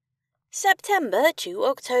September to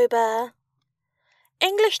October.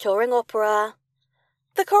 English Touring Opera.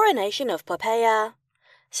 The Coronation of Poppaea.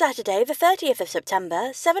 Saturday the 30th of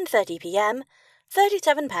September, 7:30 p.m,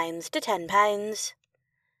 £37 to £10.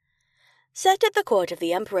 Set at the court of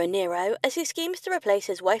the Emperor Nero as he schemes to replace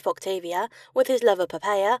his wife Octavia with his lover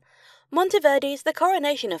Poppaea, Monteverdi's The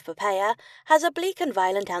Coronation of Poppaea has a bleak and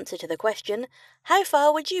violent answer to the question, how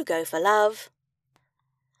far would you go for love?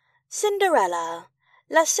 Cinderella.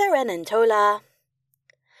 La Cenerentola.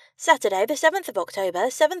 Saturday the 7th of October,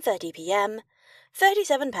 7:30 p.m,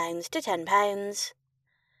 £37 to £10.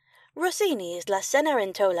 Rossini's La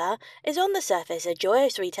Cenerentola is on the surface a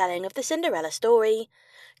joyous retelling of the Cinderella story,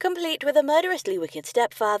 complete with a murderously wicked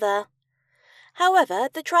stepfather. However,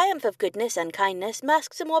 the triumph of goodness and kindness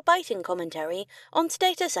masks a more biting commentary on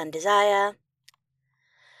status and desire.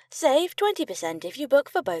 Save 20% if you book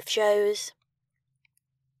for both shows.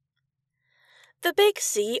 The Big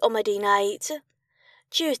C Comedy Night.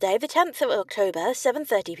 Tuesday the 10th of October,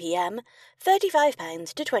 7:30 p.m,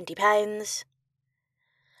 £35 to £20.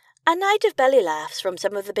 A night of belly laughs from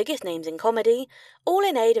some of the biggest names in comedy, all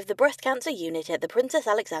in aid of the breast cancer unit at the Princess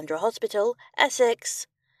Alexandra Hospital, Essex.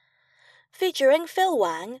 Featuring Phil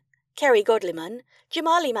Wang, Kerry Godliman,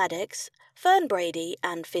 Jamali Maddox, Fern Brady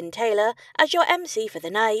and Finn Taylor as your MC for the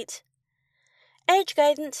night. Age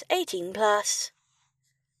guidance 18+.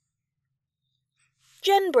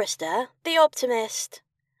 Jen Brister, The Optimist.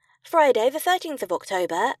 Friday the 13th of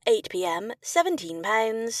October, 8 p.m,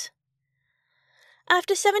 £17.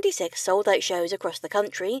 After 76 sold-out shows across the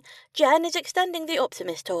country, Jen is extending the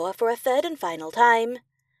Optimist tour for a third and final time.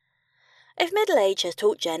 If middle age has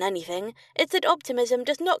taught Jen anything, it's that optimism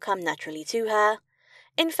does not come naturally to her.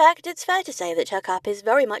 In fact, it's fair to say that her cup is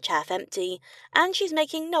very much half empty, and she's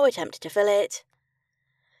making no attempt to fill it.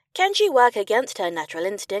 Can she work against her natural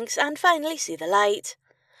instincts and finally see the light?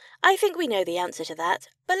 I think we know the answer to that,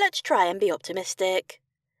 but let's try and be optimistic.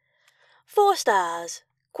 4 stars.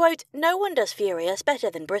 Quote, no one does Furious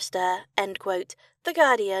better than Brister, end quote, The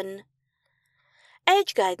Guardian.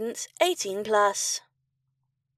 Age guidance 18+.